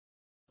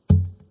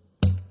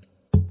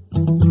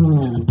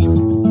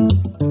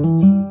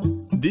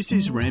This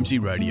is Ramsey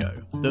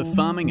Radio, the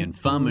farming and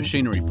farm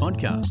machinery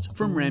podcast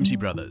from Ramsey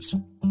Brothers,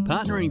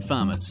 partnering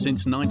farmers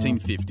since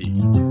 1950.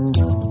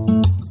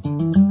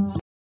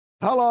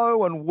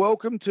 Hello and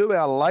welcome to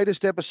our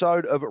latest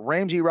episode of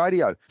Ramsey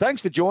Radio.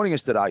 Thanks for joining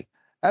us today.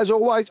 As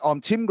always,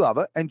 I'm Tim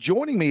Glover, and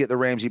joining me at the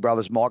Ramsey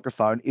Brothers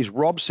microphone is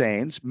Rob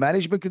Sands,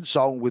 Management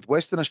Consultant with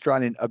Western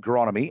Australian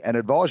Agronomy and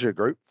Advisory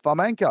Group,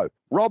 Farmanco.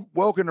 Rob,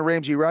 welcome to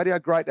Ramsey Radio.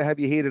 Great to have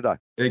you here today.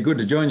 Yeah, good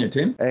to join you,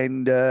 Tim.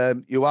 And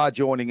you are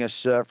joining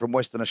us from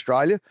Western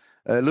Australia.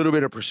 A little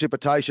bit of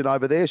precipitation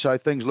over there, so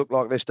things look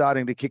like they're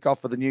starting to kick off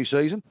for the new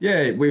season.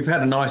 Yeah, we've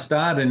had a nice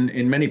start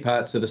in many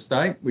parts of the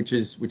state, which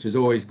is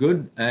always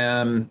good.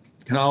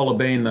 Canola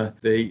being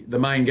the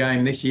main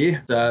game this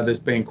year. There's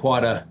been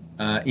quite a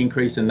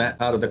increase in that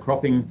part of the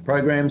cropping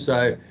program.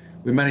 So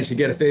we managed to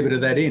get a fair bit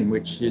of that in,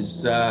 which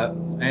is,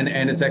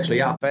 and it's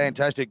actually up.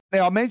 Fantastic.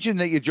 Now, I mentioned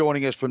that you're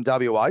joining us from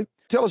WA.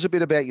 Tell us a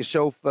bit about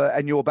yourself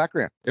and your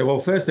background. Yeah, well,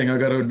 first thing I've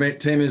got to admit,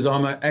 Tim, is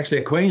I'm actually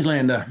a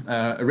Queenslander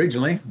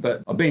originally,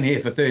 but I've been here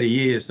for 30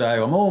 years,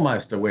 so I'm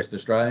almost a West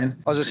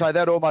Australian. As I say,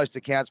 that almost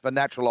accounts for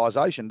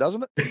naturalisation,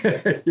 doesn't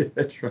it? Yeah,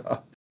 that's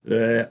right.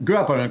 Grew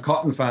up on a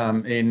cotton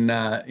farm in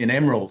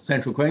Emerald,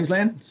 Central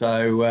Queensland,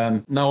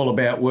 so know all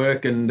about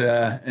work and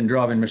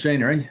driving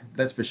machinery,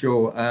 that's for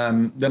sure.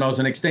 Then I was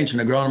an extension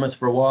agronomist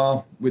for a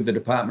while with the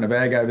Department of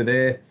Ag over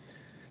there.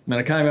 And then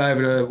I came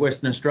over to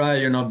Western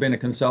Australia and I've been a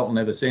consultant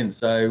ever since.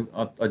 So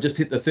I just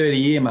hit the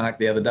 30-year mark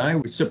the other day,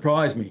 which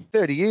surprised me.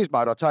 30 years,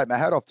 mate. I'll take my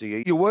hat off to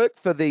you. You work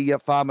for the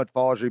farm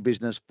advisory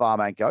business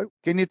Farmanco.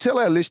 Can you tell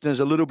our listeners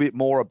a little bit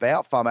more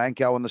about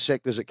Farmanco and the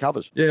sectors it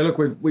covers? Yeah, look,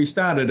 we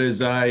started as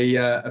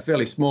a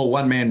fairly small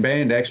one-man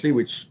band, actually,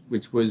 which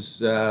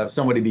was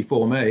somebody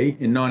before me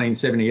in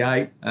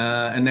 1978.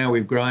 And now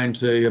we've grown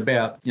to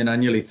about,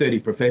 nearly 30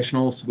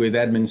 professionals with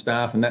admin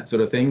staff and that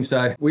sort of thing.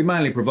 So we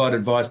mainly provide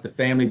advice to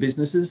family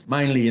businesses,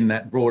 mainly in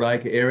that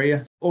Broadacre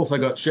area. Also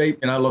got sheep,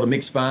 a lot of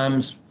mixed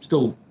farms.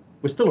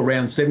 We're still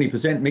around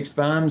 70% mixed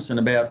farms and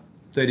about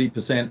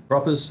 30%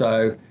 croppers.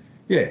 So,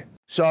 yeah.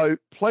 So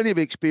plenty of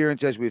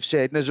experience, as we've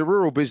said. And as a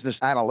rural business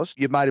analyst,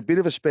 you've made a bit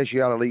of a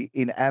speciality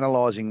in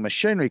analysing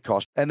machinery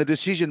costs and the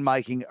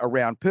decision-making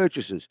around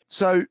purchases.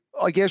 So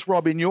I guess,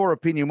 Rob, in your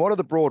opinion, what are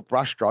the broad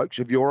brushstrokes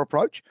of your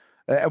approach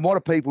and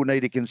what do people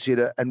need to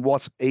consider and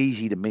what's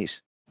easy to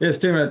miss? Yes,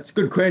 Tim, it's a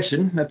good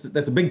question. That's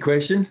a big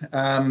question.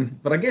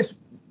 But I guess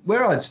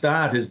where I'd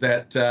start is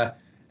that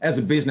as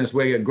a business,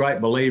 we're a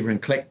great believer in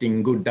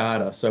collecting good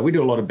data. So we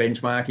do a lot of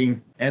benchmarking,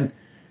 and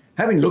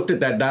having looked at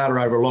that data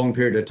over a long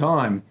period of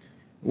time,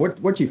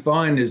 what you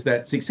find is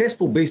that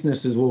successful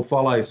businesses will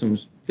follow some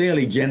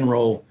fairly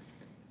general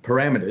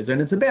parameters,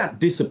 and it's about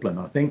discipline,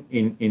 I think,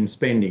 in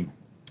spending.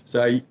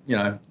 So,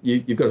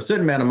 you've got a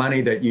certain amount of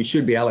money that you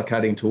should be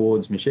allocating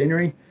towards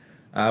machinery.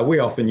 We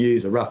often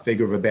use a rough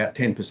figure of about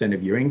 10%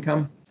 of your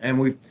income, and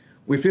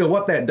we feel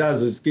what that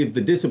does is give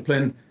the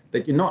discipline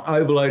that you're not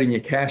overloading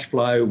your cash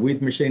flow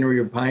with machinery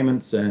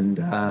repayments and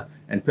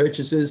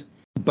purchases,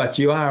 but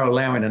you are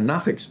allowing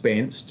enough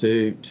expense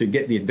to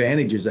get the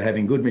advantages of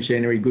having good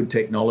machinery, good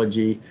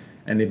technology,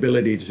 and the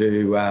ability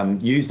to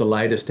use the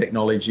latest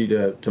technology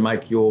to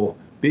make your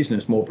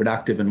business more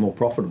productive and more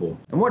profitable.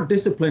 And what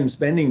disciplined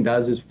spending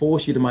does is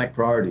force you to make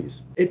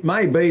priorities. It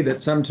may be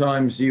that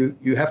sometimes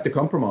you have to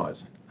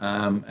compromise.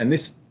 And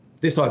this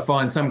I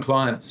find some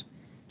clients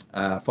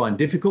find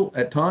difficult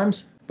at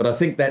times, but I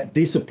think that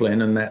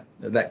discipline and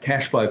that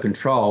cash flow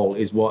control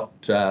is what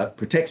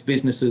protects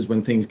businesses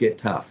when things get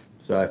tough.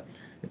 So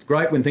it's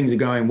great when things are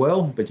going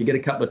well, but you get a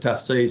couple of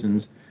tough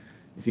seasons.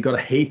 If you've got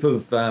a heap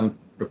of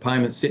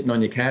repayments sitting on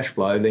your cash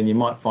flow, then you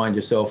might find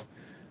yourself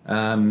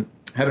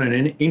having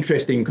an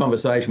interesting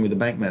conversation with the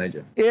bank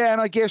manager. Yeah, and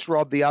I guess,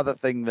 Rob, the other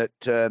thing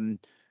that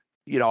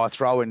I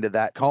throw into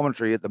that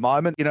commentary at the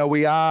moment,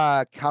 we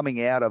are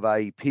coming out of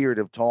a period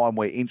of time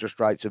where interest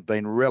rates have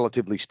been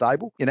relatively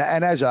stable, and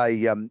as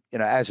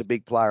a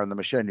big player in the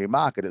machinery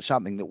market, it's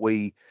something that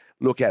we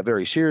look at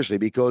very seriously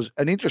because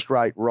an interest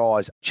rate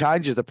rise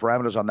changes the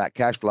parameters on that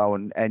cash flow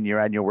and your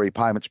annual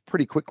repayments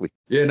pretty quickly.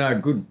 Yeah, no,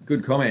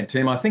 good comment,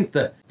 Tim. I think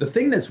the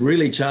thing that's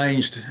really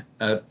changed,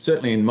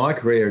 certainly in my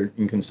career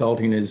in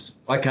consulting, is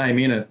I came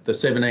in at the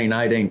 17,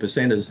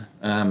 18%ers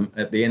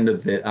at the end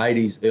of the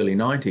 80s, early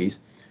 90s.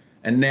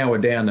 And now we're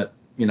down at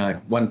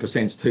 1%,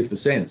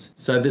 2%.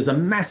 So there's a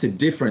massive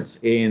difference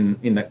in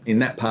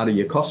that part of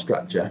your cost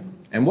structure.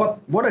 And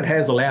what it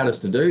has allowed us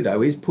to do,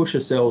 though, is push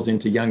ourselves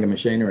into younger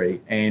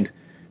machinery and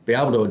be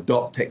able to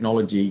adopt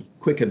technology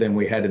quicker than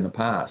we had in the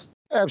past.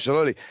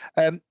 Absolutely.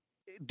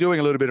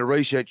 Doing a little bit of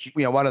research,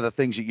 one of the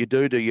things that you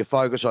do you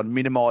focus on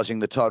minimising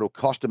the total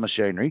cost of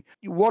machinery.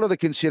 What are the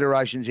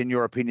considerations, in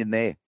your opinion,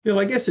 there? Well,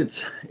 I guess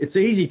it's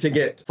easy to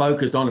get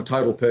focused on a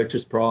total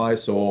purchase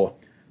price or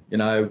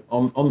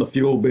on the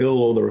fuel bill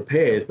or the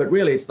repairs, but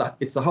really it's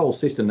the whole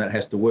system that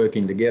has to work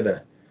in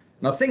together.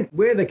 And I think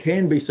where there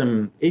can be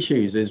some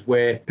issues is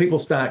where people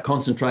start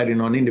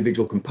concentrating on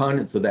individual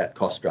components of that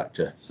cost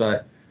structure. So,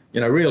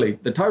 really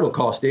the total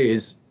cost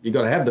is you've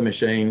got to have the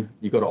machine,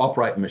 you've got to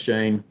operate the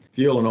machine,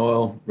 fuel and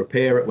oil,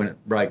 repair it when it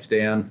breaks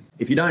down.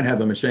 If you don't have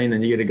the machine,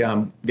 then you got to go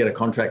and get a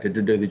contractor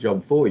to do the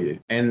job for you.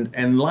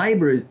 And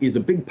labour is a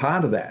big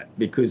part of that,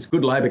 because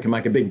good labour can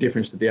make a big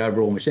difference to the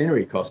overall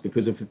machinery cost,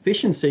 because of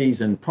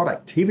efficiencies and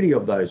productivity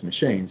of those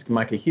machines can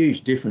make a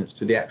huge difference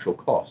to the actual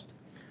cost.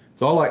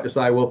 So I like to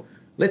say, well,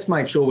 let's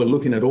make sure we're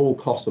looking at all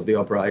costs of the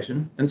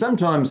operation. And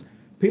sometimes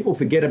people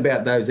forget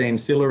about those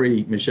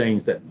ancillary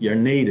machines that are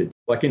needed.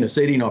 Like in a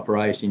seeding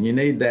operation, you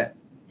need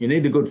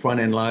the good front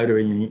end loader,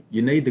 and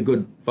you need the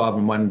good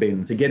 5-in-1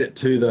 bin to get it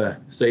to the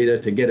seeder,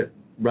 to get it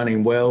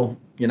running well.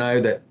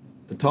 That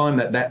the time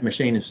that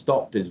machine is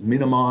stopped is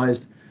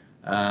minimised.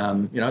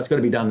 It's got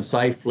to be done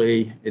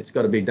safely. It's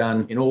got to be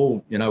done in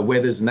all,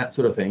 weathers and that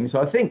sort of thing.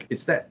 So I think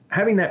it's that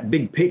having that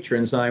big picture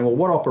and saying, well,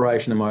 what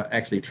operation am I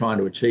actually trying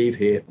to achieve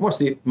here? What's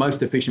the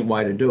most efficient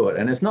way to do it?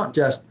 And it's not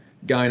just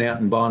going out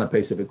and buying a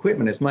piece of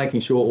equipment. It's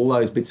making sure all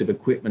those bits of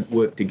equipment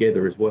work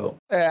together as well.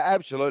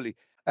 Absolutely.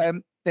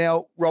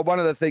 Now, Rob, one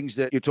of the things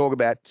that you talk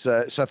about,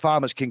 so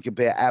farmers can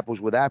compare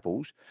apples with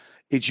apples.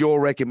 It's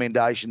your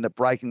recommendation that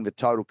breaking the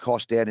total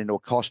cost down into a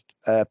cost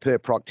per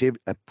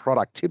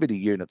productivity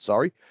unit,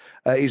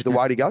 is the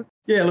way to go?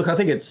 Yeah, look, I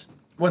think it's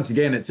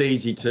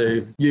easy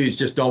to use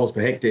just dollars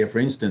per hectare, for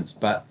instance,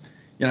 but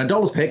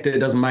dollars per hectare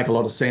doesn't make a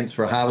lot of sense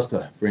for a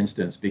harvester, for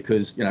instance,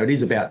 because it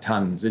is about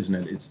tons, isn't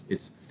it?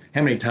 It's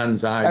how many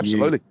tons are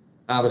you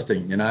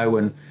harvesting,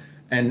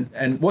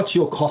 and what's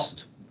your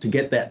cost to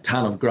get that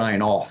ton of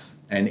grain off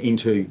and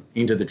into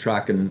the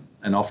truck and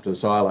off to the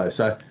silo.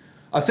 So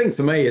I think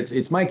for me,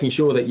 it's making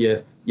sure that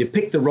you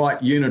pick the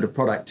right unit of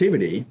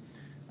productivity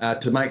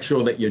to make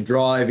sure that you're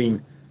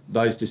driving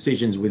those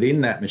decisions within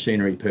that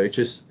machinery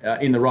purchase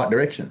in the right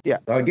direction. Yeah.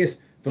 So I guess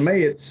for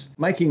me, it's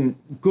making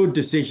good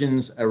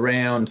decisions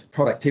around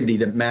productivity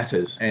that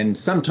matters. And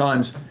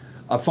sometimes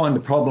I find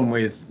the problem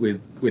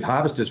with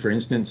harvesters, for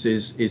instance,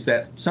 is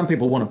that some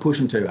people want to push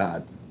them too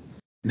hard.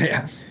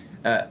 Now,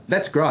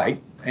 that's great,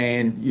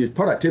 and your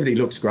productivity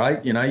looks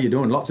great. You're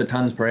doing lots of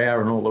tons per hour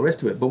and all the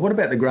rest of it. But what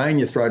about the grain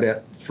you thrown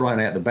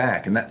out the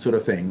back and that sort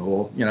of thing?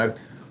 Or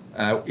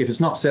if it's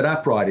not set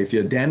up right, if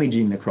you're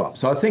damaging the crop.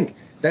 So I think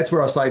that's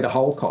where I say the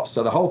whole cost.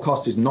 So the whole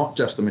cost is not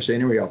just the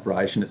machinery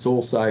operation; it's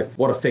also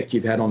what effect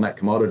you've had on that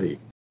commodity.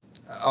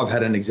 I've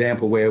had an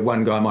example where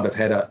one guy might have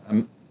had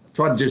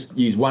tried to just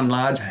use one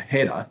large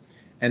header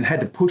and had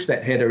to push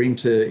that header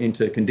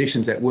into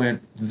conditions that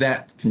weren't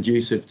that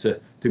conducive to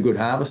good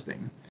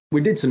harvesting. We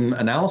did some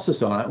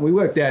analysis on it. We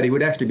worked out he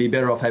would actually be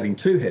better off having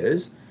two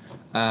headers,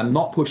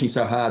 not pushing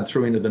so hard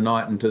through into the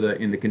night and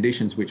in the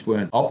conditions which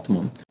weren't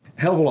optimum.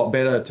 Hell of a lot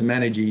better to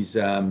manage his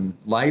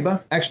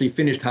labour. Actually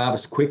finished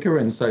harvest quicker,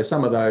 and so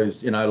some of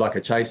those, like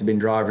a chaser bin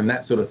driver and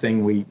that sort of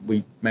thing,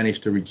 we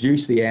managed to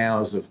reduce the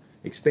hours of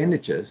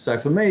expenditure. So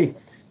for me,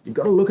 you've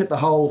got to look at the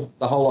whole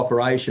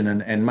operation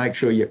and make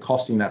sure you're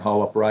costing that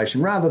whole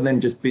operation rather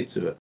than just bits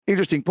of it.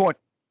 Interesting point.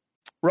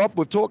 Rob,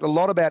 we've talked a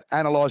lot about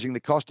analysing the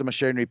cost of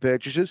machinery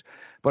purchases,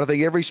 but I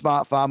think every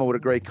smart farmer would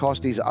agree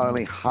cost is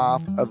only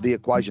half of the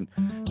equation.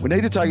 We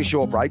need to take a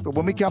short break, but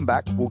when we come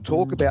back, we'll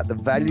talk about the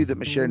value that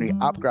machinery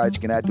upgrades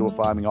can add to a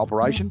farming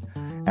operation,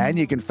 and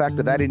you can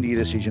factor that into your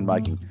decision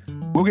making.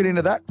 We'll get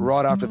into that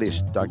right after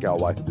this. Don't go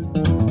away.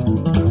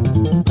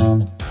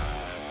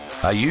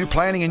 Are you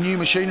planning a new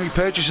machinery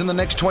purchase in the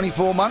next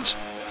 24 months?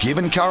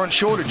 Given current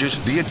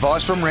shortages, the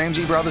advice from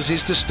Ramsey Brothers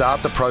is to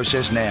start the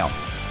process now.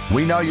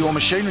 We know your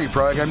machinery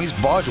program is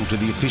vital to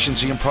the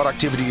efficiency and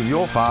productivity of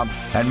your farm,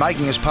 and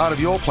making us part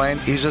of your plan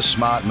is a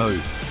smart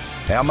move.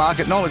 Our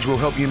market knowledge will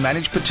help you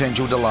manage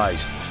potential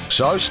delays.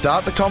 So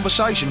start the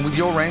conversation with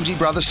your Ramsey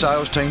Brothers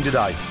sales team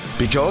today,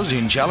 because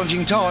in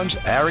challenging times,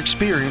 our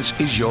experience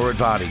is your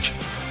advantage.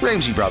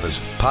 Ramsey Brothers,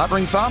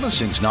 partnering farmers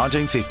since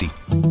 1950.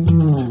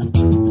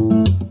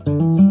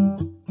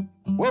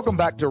 Welcome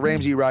back to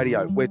Ramsey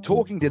Radio. We're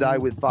talking today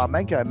with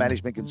Farmenco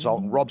management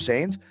consultant Rob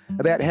Sands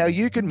about how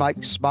you can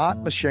make smart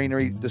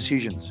machinery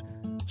decisions.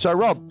 So,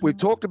 Rob, we've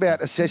talked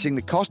about assessing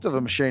the cost of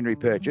a machinery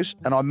purchase,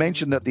 and I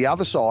mentioned that the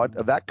other side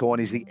of that coin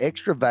is the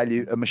extra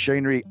value a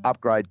machinery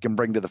upgrade can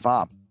bring to the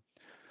farm.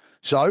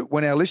 So,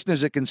 when our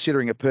listeners are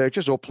considering a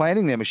purchase or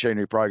planning their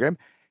machinery program,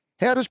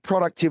 how does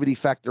productivity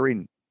factor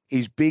in?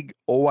 Is big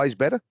always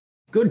better?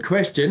 Good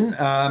question.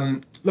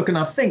 Look, and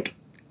I think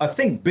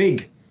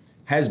big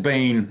has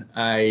been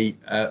a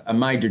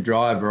major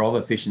driver of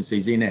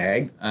efficiencies in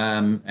ag,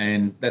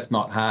 and that's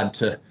not hard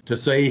to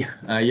see.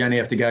 You only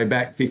have to go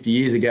back 50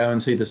 years ago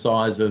and see the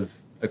size of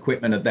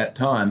equipment at that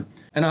time.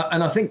 And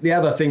I think the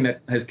other thing that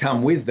has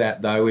come with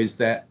that, though, is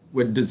that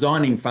we're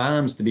designing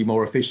farms to be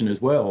more efficient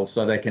as well,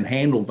 so they can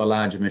handle the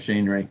larger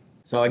machinery.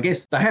 So I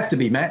guess they have to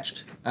be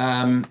matched.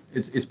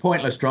 It's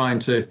pointless trying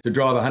to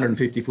drive a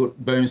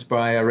 150-foot boom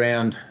spray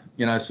around,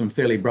 some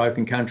fairly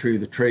broken country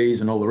with the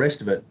trees and all the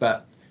rest of it.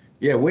 But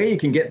yeah, where you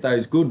can get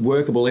those good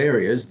workable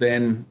areas,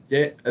 then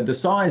the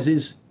size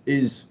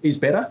is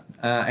better.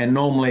 And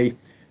normally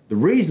the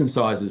reason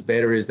size is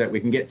better is that we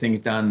can get things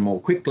done more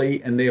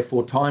quickly and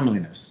therefore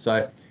timeliness.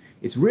 So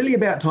it's really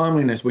about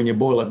timeliness when you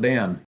boil it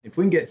down. If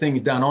we can get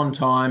things done on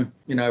time,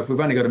 if we've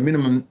only got a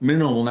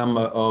minimal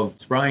number of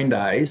spraying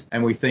days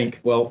and we think,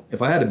 well,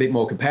 if I had a bit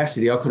more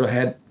capacity, I could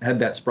have had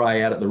that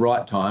spray out at the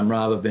right time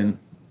rather than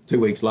 2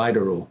 weeks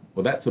later or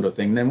that sort of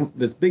thing, then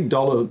there's big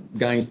dollar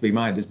gains to be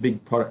made. There's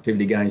big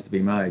productivity gains to be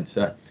made.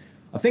 So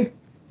I think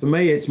for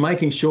me, it's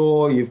making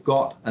sure you've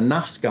got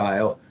enough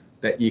scale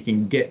that you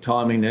can get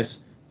timeliness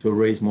to a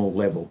reasonable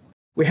level.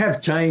 We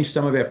have changed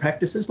some of our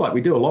practices, like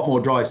we do a lot more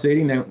dry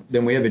seeding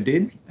than we ever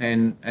did,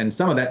 and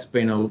some of that's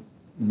been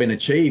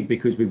achieved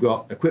because we've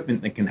got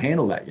equipment that can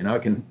handle that.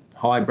 It can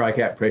high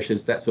breakout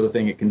pressures, that sort of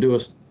thing. It can do a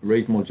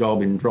reasonable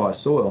job in dry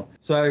soil.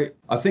 So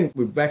I think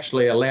we've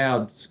actually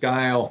allowed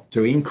scale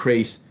to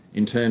increase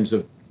in terms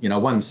of,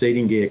 one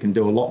seeding gear can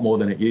do a lot more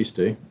than it used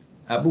to.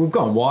 But we've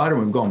gone wider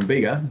and we've gone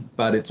bigger,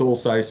 but it's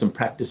also some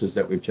practices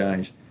that we've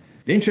changed.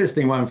 The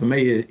interesting one for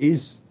me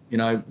is,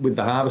 with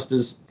the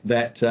harvesters,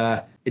 that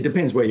it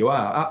depends where you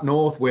are. Up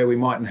north, where we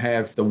mightn't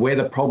have the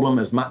weather problem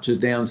as much as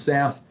down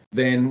south,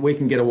 then we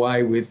can get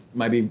away with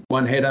maybe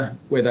one header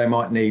where they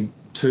might need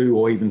 2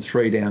 or even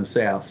 3 down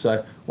south.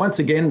 So once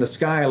again, the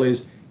scale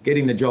is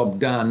getting the job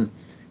done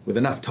with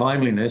enough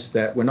timeliness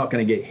that we're not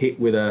going to get hit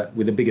with a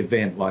big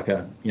event like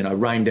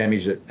rain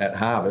damage at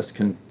harvest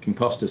can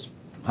cost us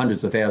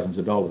hundreds of thousands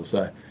of dollars.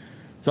 So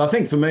I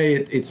think for me,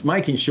 it's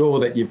making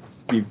sure that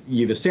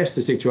you've assessed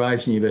the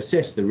situation, you've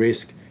assessed the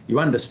risk, you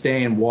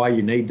understand why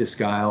you need the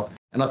scale.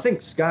 And I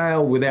think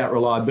scale without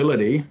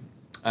reliability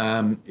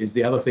is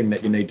the other thing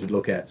that you need to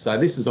look at. So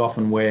this is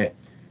often where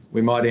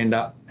we might end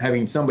up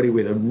having somebody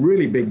with a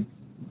really big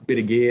bit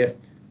of gear.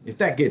 If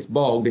that gets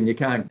bogged and you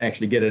can't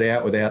actually get it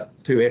out without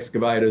 2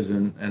 excavators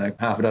and a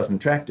half a dozen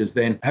tractors,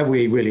 then have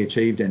we really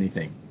achieved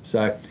anything?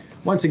 So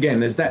once again,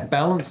 there's that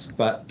balance,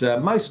 but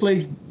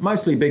mostly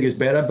big is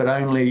better, but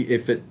only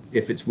if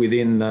it's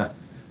within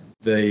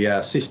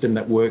the system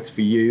that works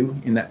for you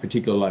in that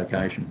particular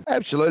location.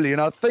 Absolutely,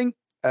 and I think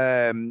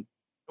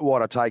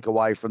what I take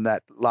away from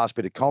that last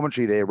bit of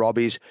commentary there, Rob,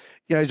 is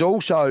is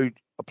also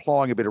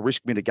applying a bit of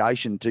risk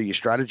mitigation to your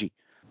strategy.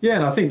 Yeah,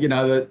 and I think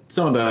that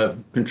some of the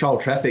control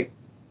traffic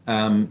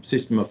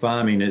system of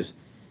farming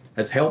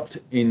has helped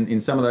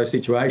in some of those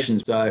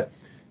situations. So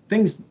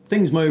things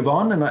move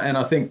on, and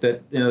I think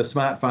that the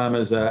smart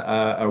farmers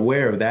are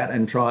aware of that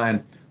and try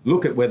and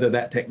look at whether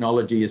that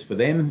technology is for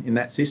them in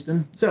that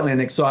system. Certainly an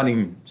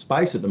exciting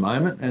space at the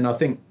moment, and I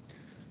think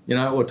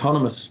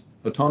autonomous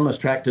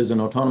tractors and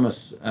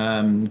autonomous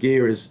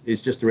gear is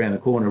just around the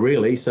corner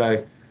really.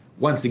 So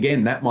once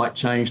again, that might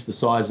change the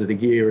size of the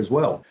gear as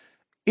well.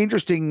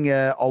 Interesting.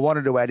 I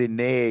wanted to add in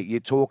there,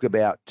 you talk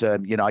about,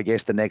 I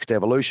guess the next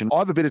evolution. I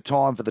have a bit of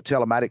time for the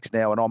telematics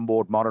now and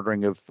onboard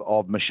monitoring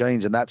of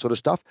machines and that sort of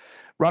stuff.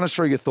 Run us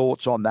through your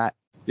thoughts on that.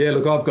 Yeah,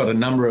 look, I've got a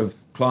number of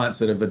clients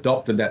that have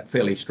adopted that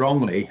fairly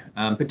strongly,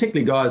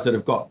 particularly guys that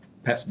have got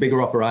perhaps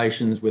bigger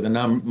operations with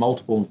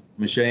multiple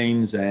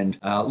machines and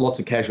lots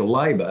of casual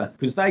labour,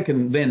 because they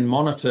can then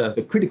monitor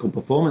the critical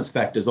performance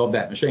factors of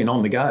that machine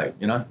on the go,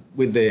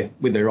 with their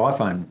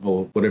iPhone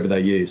or whatever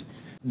they use.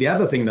 The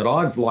other thing that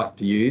I'd like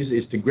to use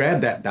is to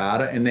grab that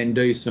data and then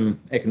do some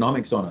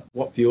economics on it.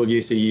 What fuel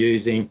use are you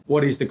using?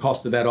 What is the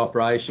cost of that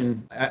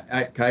operation?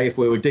 Okay, if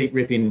we were deep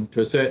ripping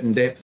to a certain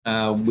depth,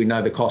 we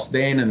know the cost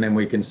then, and then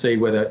we can see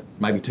whether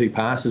maybe 2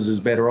 passes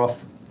is better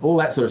off, all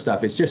that sort of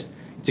stuff. It's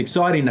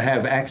exciting to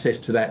have access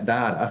to that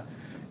data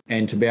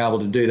and to be able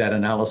to do that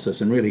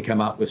analysis and really come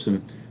up with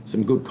some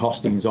good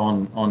costings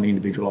on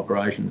individual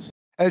operations.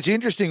 And it's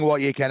interesting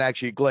what you can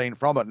actually glean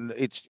from it, and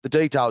it's the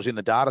details in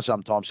the data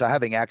sometimes. So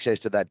having access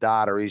to that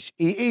data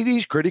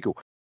is critical.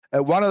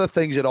 One of the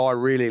things that I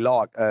really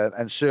like,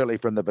 and certainly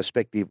from the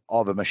perspective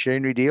of a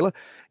machinery dealer,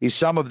 is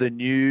some of the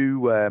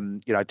new,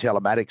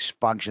 telematics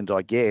functions,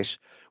 I guess,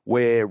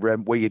 where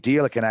your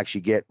dealer can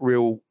actually get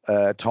real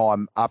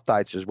time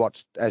updates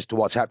as to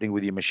what's happening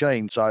with your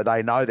machine. So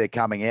they know they're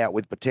coming out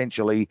with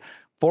potentially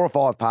 4 or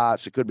 5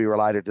 parts that could be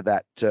related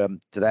to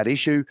that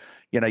issue.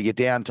 Your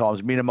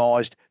downtime's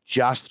minimised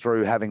just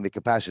through having the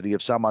capacity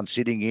of someone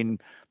sitting in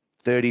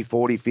 30,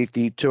 40,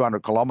 50,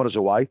 200 kilometres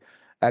away,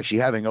 actually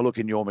having a look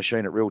in your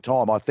machine at real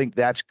time. I think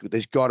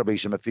there's got to be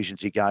some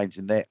efficiency gains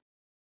in there.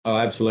 Oh,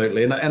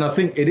 absolutely. And I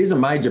think it is a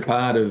major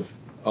part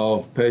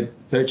of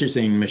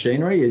purchasing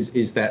machinery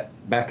is that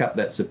backup,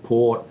 that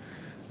support.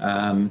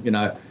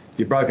 If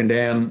you're broken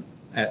down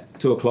at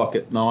 2 o'clock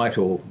at night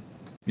or,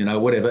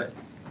 whatever,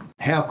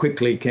 how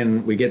quickly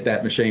can we get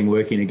that machine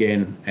working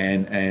again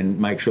and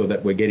make sure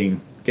that we're getting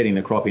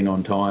the crop in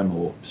on time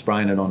or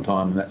spraying it on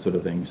time and that sort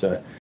of thing.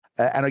 So,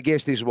 and I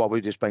guess this is what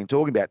we've just been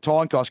talking about.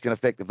 Time costs can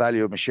affect the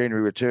value of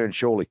machinery return,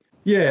 surely.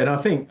 Yeah, and I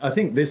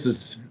think this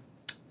is,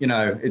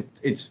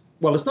 it's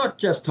not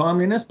just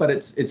timeliness, but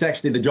it's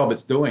actually the job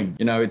it's doing.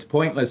 It's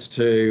pointless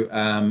to,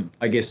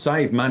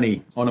 save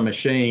money on a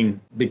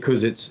machine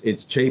because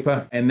it's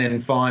cheaper and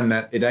then find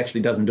that it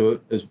actually doesn't do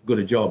it as good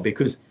a job,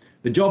 because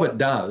the job it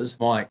does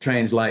might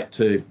translate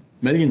to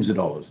millions of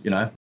dollars.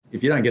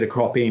 If you don't get a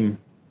crop in,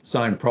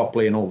 sown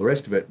properly and all the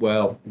rest of it,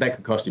 well, that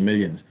could cost you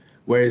millions.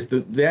 Whereas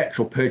the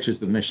actual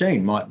purchase of the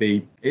machine might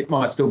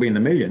still be in the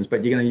millions,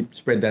 but you're going to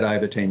spread that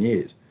over 10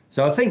 years.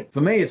 So I think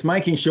for me, it's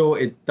making sure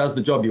it does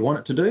the job you want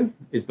it to do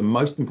is the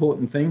most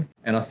important thing.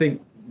 And I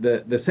think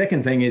the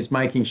second thing is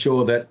making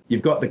sure that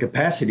you've got the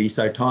capacity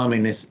so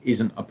timeliness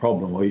isn't a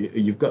problem, or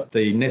you've got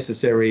the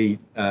necessary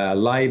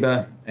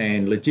labour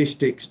and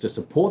logistics to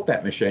support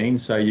that machine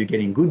so you're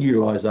getting good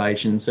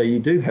utilisation, so you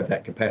do have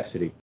that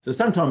capacity. So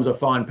sometimes I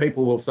find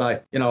people will say,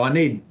 I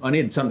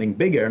need something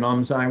bigger, and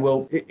I'm saying,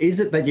 well, is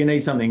it that you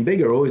need something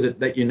bigger, or is it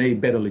that you need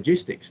better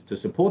logistics to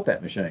support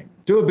that machine?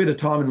 Do a bit of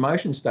time and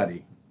motion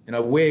study.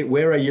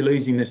 Where are you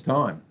losing this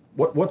time?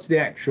 What's the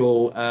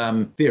actual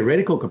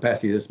theoretical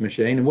capacity of this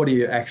machine, and what are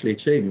you actually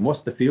achieving?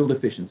 What's the field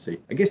efficiency?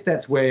 I guess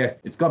that's where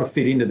it's got to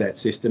fit into that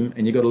system,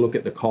 and you've got to look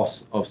at the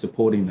costs of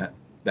supporting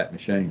that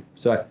machine.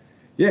 So,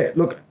 yeah,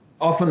 look,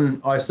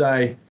 often I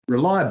say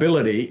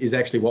reliability is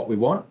actually what we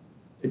want.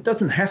 It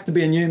doesn't have to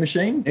be a new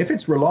machine. If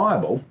it's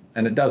reliable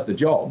and it does the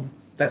job,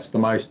 that's the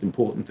most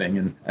important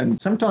thing.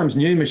 And sometimes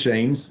new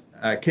machines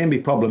can be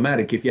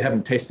problematic if you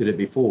haven't tested it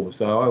before.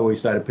 So I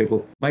always say to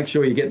people, make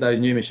sure you get those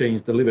new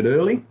machines delivered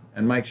early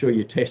and make sure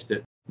you test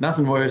it.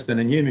 Nothing worse than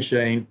a new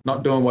machine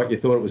not doing what you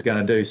thought it was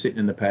going to do sitting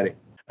in the paddock.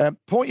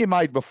 Point you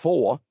made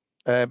before,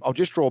 I'll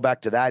just draw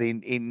back to that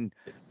and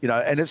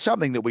it's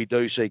something that we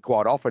do see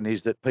quite often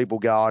is that people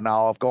go, oh,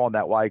 no, I've gone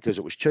that way because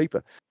it was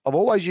cheaper. I've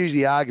always used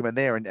the argument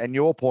there, and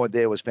your point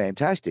there was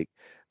fantastic,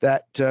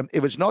 that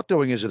if it's not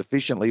doing as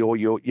efficiently or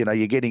you're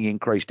getting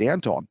increased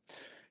downtime,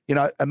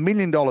 $1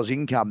 million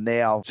income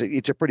now,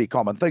 it's a pretty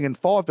common thing. And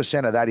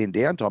 5% of that in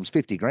downtime is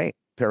 $50,000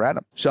 per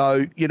annum.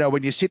 So,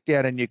 when you sit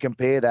down and you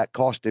compare that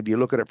cost, if you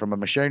look at it from a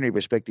machinery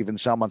perspective and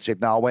someone said,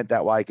 no, I went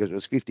that way because it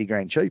was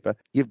 $50,000 cheaper,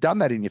 you've done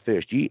that in your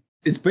first year.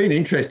 It's been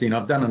interesting.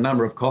 I've done a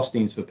number of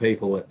costings for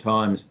people at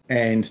times,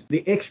 and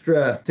the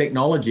extra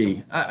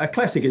technology, a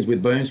classic is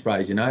with boom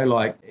sprays,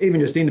 like even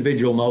just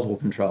individual nozzle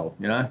control,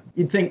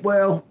 You'd think,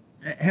 well,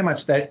 how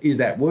much is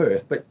that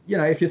worth? But,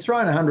 if you're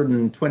throwing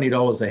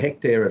 $120 a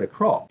hectare at a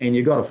crop and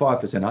you've got a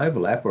 5%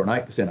 overlap or an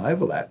 8%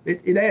 overlap,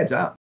 it adds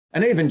up.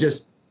 And even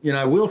just,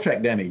 wheel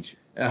track damage.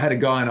 I had a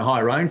guy in a high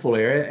rainfall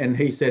area, and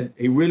he said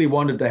he really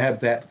wanted to have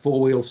that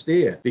four-wheel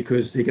steer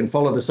because he can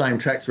follow the same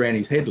tracks around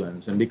his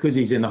headlands. And because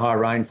he's in the high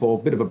rainfall,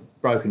 bit of a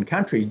broken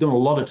country, he's doing a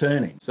lot of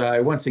turning.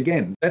 So once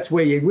again, that's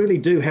where you really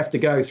do have to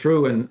go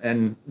through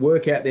and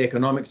work out the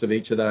economics of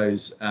each of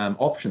those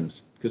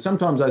options, because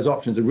sometimes those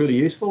options are really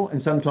useful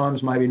and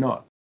sometimes maybe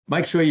not.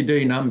 Make sure you do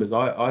your numbers,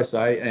 I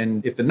say,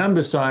 and if the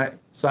numbers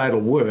say it'll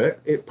work,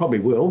 it probably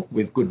will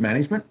with good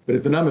management. But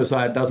if the numbers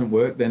say it doesn't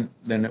work, then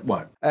it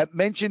won't.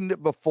 Mentioned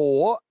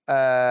before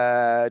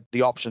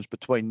the options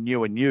between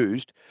new and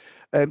used.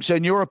 So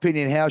in your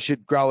opinion, how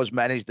should growers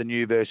manage the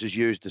new versus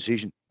used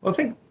decision? Well, I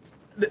think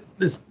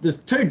there's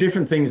two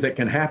different things that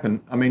can happen.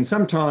 I mean,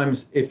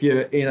 sometimes if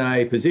you're in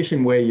a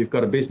position where you've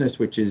got a business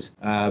which is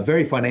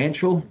very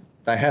financial,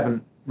 they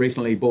haven't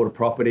recently bought a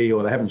property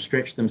or they haven't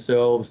stretched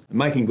themselves,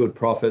 making good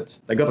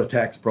profits, they got a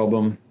tax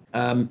problem.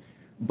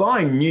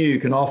 Buying new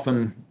can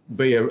often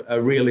be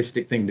a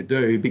realistic thing to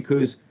do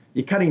because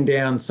you're cutting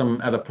down some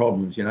other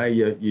problems.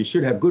 You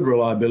should have good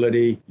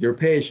reliability, your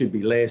repairs should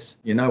be less,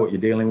 you know what you're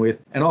dealing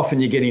with, and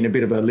often you're getting a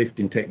bit of a lift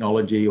in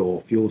technology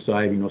or fuel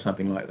saving or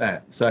something like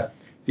that. So if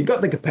you've got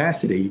the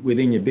capacity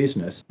within your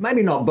business,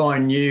 maybe not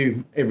buying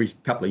new every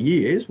couple of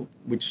years,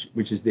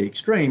 which is the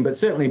extreme, but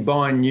certainly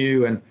buying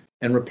new and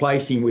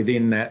replacing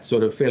within that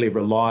sort of fairly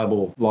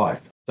reliable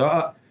life.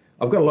 So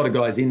I've got a lot of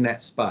guys in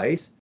that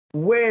space.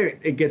 Where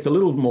it gets a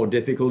little more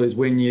difficult is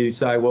when you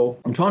say, well,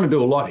 I'm trying to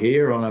do a lot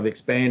here and I've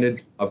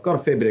expanded. I've got a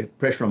fair bit of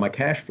pressure on my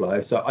cash flow,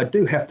 so I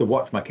do have to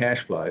watch my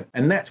cash flow.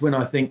 And that's when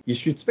I think you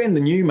should spend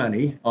the new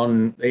money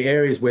on the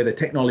areas where the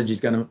technology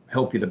is going to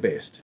help you the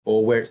best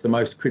or where it's the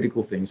most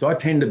critical thing. So I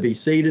tend to be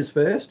seeders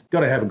first.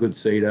 Got to have a good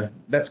seeder.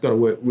 That's got to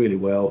work really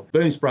well.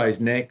 Boom sprays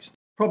next.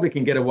 Probably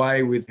can get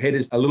away with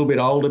headers a little bit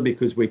older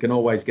because we can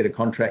always get a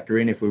contractor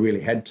in if we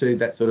really had to,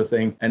 that sort of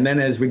thing. And then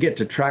as we get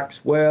to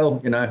trucks, well,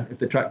 if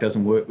the truck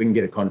doesn't work, we can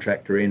get a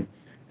contractor in,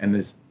 and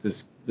there's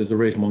a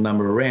reasonable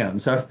number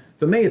around. So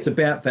for me, it's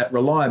about that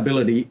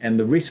reliability and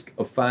the risk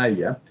of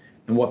failure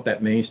and what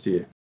that means to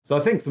you. So I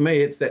think for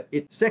me, it's that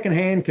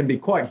secondhand can be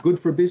quite good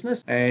for a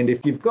business. And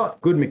if you've got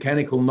good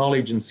mechanical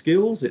knowledge and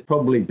skills, it's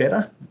probably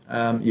better.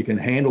 You can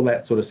handle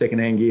that sort of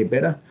secondhand gear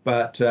better.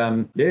 But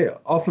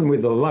often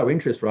with the low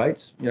interest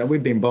rates,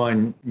 we've been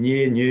buying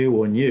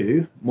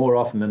new more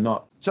often than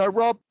not. So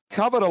Rob,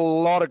 covered a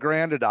lot of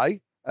ground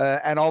today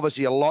and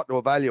obviously a lot to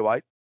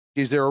evaluate.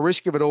 Is there a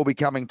risk of it all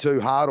becoming too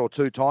hard or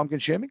too time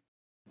consuming?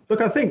 Look,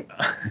 I think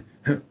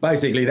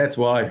basically that's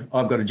why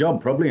I've got a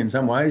job probably in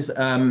some ways.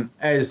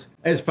 As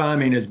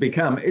farming has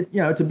become,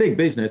 it's a big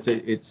business.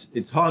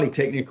 It's highly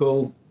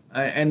technical,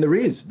 and there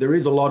is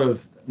a lot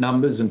of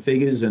numbers and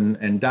figures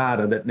and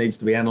data that needs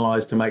to be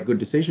analysed to make good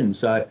decisions.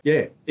 So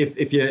yeah,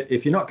 if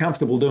you're not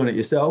comfortable doing it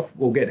yourself,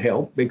 we'll get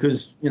help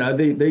because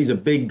these are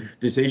big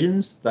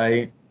decisions.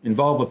 They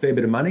involve a fair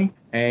bit of money,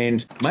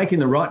 and making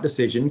the right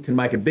decision can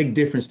make a big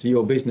difference to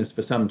your business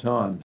for some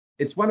time.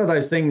 It's one of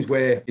those things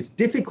where it's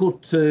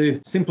difficult to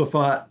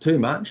simplify it too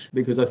much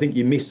because I think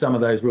you miss some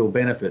of those real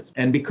benefits.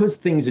 And because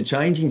things are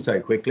changing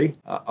so quickly,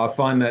 I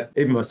find that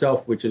even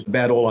myself, which is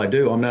about all I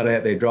do, I'm not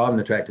out there driving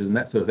the tractors and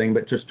that sort of thing,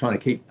 but just trying to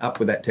keep up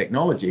with that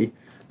technology.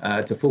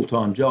 It's a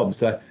full-time job.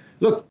 So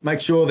look, make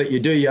sure that you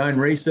do your own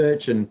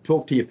research and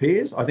talk to your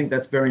peers. I think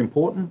that's very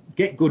important.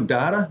 Get good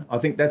data. I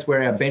think that's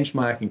where our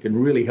benchmarking can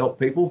really help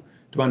people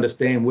to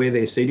understand where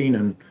they're sitting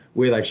and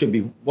where they should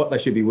be, what they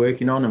should be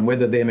working on, and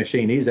whether their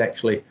machine is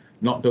actually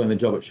not doing the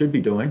job it should be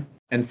doing.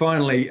 And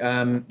finally,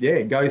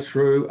 go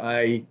through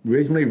a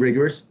reasonably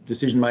rigorous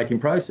decision-making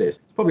process.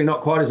 It's probably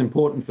not quite as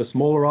important for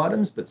smaller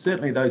items, but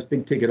certainly those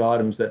big-ticket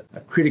items that are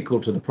critical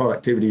to the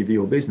productivity of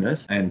your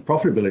business and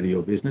profitability of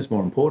your business,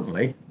 more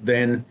importantly,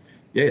 then,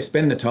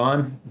 spend the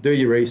time, do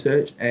your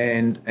research,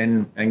 and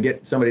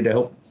get somebody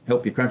to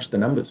help you crunch the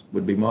numbers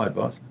would be my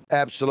advice.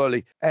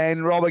 Absolutely.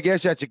 And Rob, I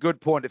guess that's a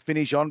good point to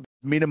finish on.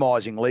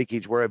 Minimising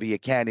leakage wherever you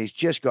can is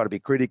just got to be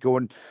critical.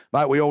 And,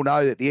 mate, we all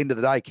know that at the end of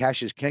the day,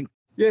 cash is king.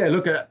 Yeah,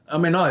 look, I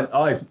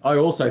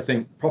also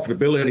think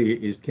profitability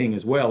is king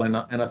as well. And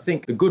I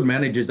think the good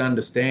managers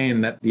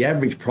understand that the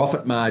average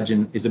profit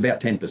margin is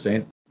about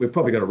 10%. We've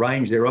probably got a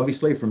range there,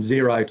 obviously, from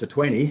 0 to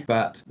 20,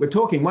 but we're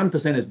talking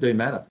 1%ers do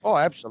matter. Oh,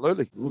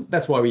 absolutely.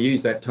 That's why we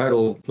use that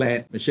total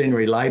plant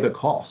machinery labour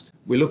cost.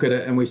 We look at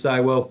it and we say,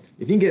 well,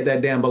 if you can get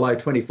that down below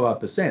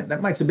 25%,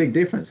 that makes a big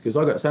difference, because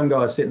I've got some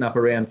guys sitting up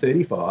around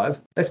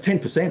 35. That's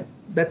 10%.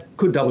 That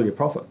could double your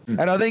profit.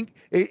 And I think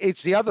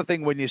it's the other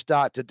thing when you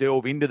start to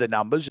delve into the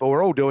numbers.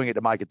 We're all doing it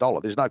to make a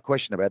dollar. There's no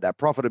question about that.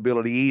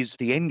 Profitability is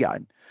the end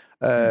game.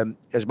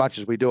 As much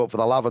as we do it for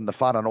the love and the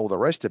fun and all the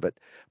rest of it.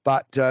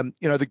 But,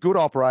 the good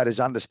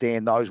operators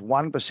understand those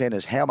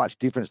 1%ers, how much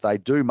difference they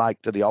do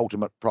make to the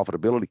ultimate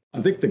profitability.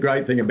 I think the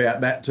great thing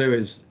about that too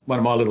is, one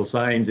of my little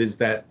sayings is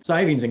that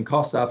savings and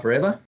costs are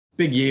forever.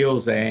 Big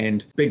yields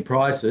and big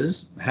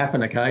prices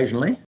happen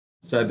occasionally.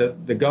 So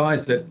the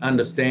guys that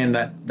understand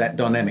that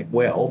dynamic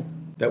well,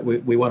 that we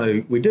do want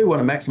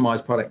to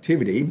maximise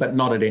productivity, but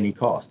not at any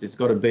cost. It's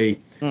got to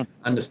be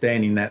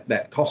understanding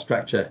that cost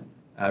structure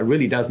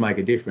really does make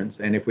a difference.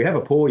 And if we have a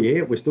poor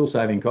year, we're still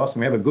saving costs, and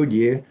we have a good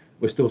year,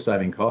 we're still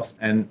saving costs.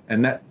 And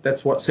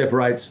that's what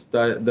separates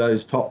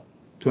those top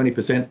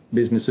 20%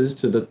 businesses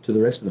to the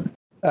rest of them.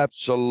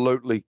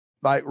 Absolutely.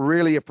 Mate,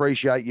 really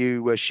appreciate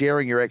you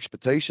sharing your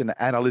expertise and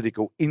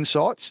analytical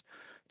insights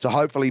to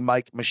hopefully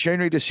make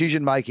machinery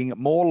decision-making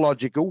more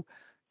logical,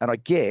 and I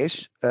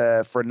guess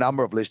for a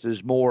number of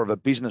listeners, more of a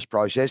business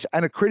process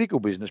and a critical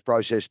business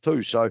process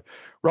too. So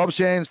Rob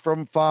Sands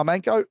from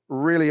Farmanco,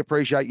 really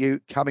appreciate you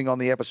coming on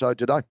the episode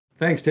today.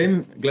 Thanks,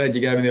 Tim. Glad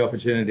you gave me the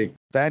opportunity.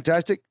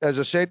 Fantastic. As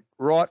I said,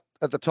 right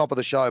at the top of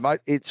the show,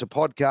 mate, it's a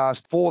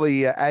podcast for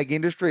the ag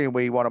industry, and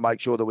we want to make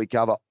sure that we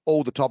cover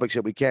all the topics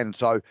that we can.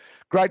 So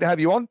great to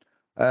have you on.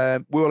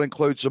 We'll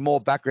include some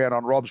more background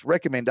on Rob's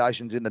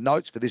recommendations in the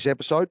notes for this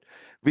episode.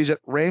 Visit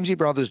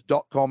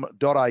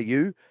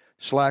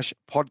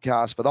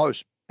ramseybrothers.com.au/podcast for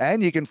those.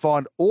 And you can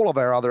find all of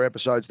our other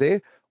episodes there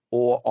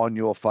or on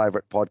your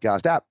favourite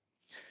podcast app.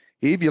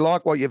 If you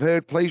like what you've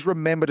heard, please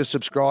remember to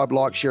subscribe,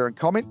 like, share and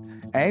comment.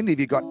 And if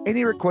you've got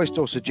any requests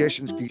or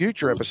suggestions for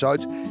future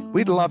episodes,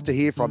 we'd love to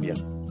hear from you.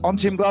 I'm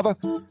Tim Glover,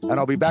 and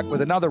I'll be back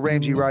with another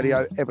Ramsey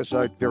Radio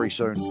episode very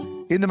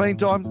soon. In the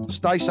meantime,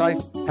 stay safe,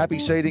 happy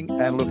seeding,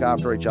 and look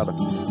after each other.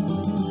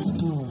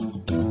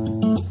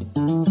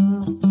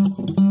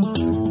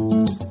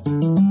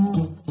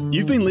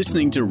 You've been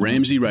listening to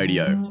Ramsey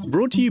Radio,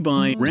 brought to you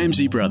by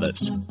Ramsey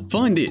Brothers.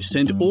 Find this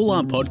and all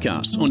our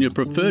podcasts on your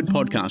preferred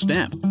podcast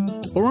app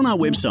or on our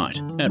website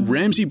at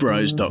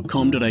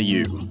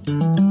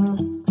ramseybros.com.au.